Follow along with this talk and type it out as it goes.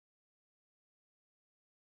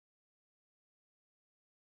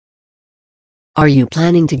Are you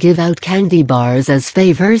planning to give out candy bars as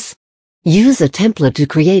favors? Use a template to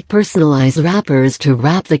create personalized wrappers to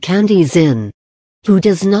wrap the candies in. Who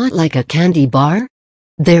does not like a candy bar?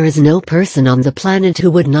 There is no person on the planet who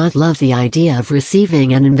would not love the idea of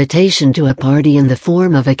receiving an invitation to a party in the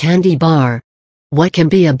form of a candy bar. What can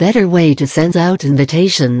be a better way to send out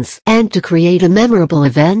invitations and to create a memorable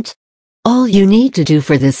event? All you need to do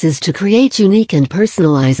for this is to create unique and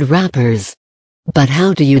personalized wrappers. But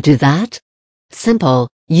how do you do that? Simple,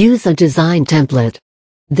 use a design template.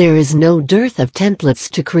 There is no dearth of templates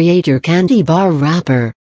to create your candy bar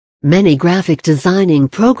wrapper. Many graphic designing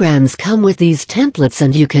programs come with these templates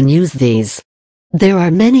and you can use these. There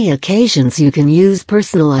are many occasions you can use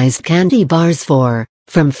personalized candy bars for,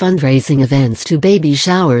 from fundraising events to baby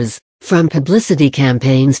showers, from publicity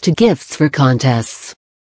campaigns to gifts for contests.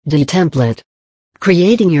 Template.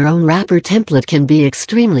 Creating your own wrapper template can be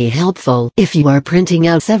extremely helpful if you are printing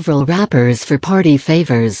out several wrappers for party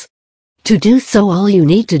favors. To do so, all you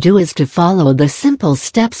need to do is to follow the simple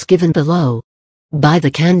steps given below. Buy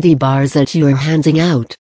the candy bars that you are handing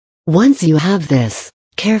out. Once you have this,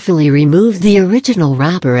 carefully remove the original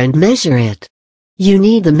wrapper and measure it. You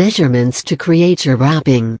need the measurements to create your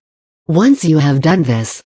wrapping. Once you have done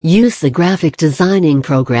this, use the graphic designing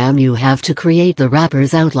program you have to create the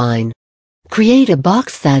wrapper's outline. Create a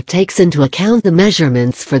box that takes into account the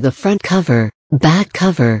measurements for the front cover, back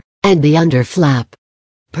cover, and the under flap.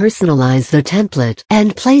 Personalize the template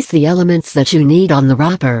and place the elements that you need on the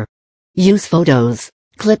wrapper. Use photos,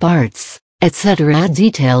 clip arts, etc. Add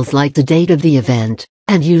details like the date of the event,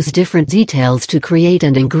 and use different details to create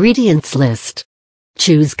an ingredients list.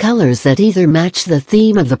 Choose colors that either match the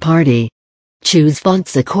theme of the party. Choose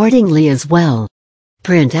fonts accordingly as well.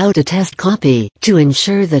 Print out a test copy to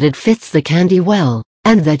ensure that it fits the candy well,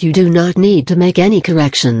 and that you do not need to make any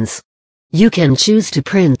corrections. You can choose to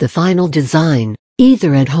print the final design,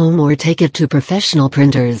 either at home or take it to professional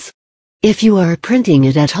printers. If you are printing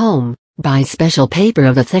it at home, buy special paper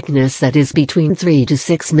of a thickness that is between 3 to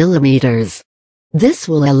 6 millimeters. This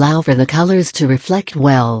will allow for the colors to reflect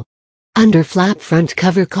well. Under flap front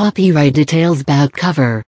cover, copyright details back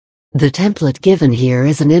cover. The template given here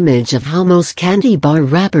is an image of how most candy bar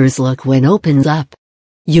wrappers look when opened up.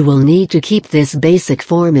 You will need to keep this basic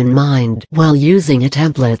form in mind while using a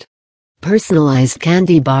template. Personalized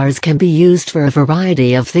candy bars can be used for a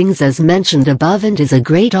variety of things as mentioned above and is a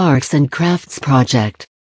great arts and crafts project.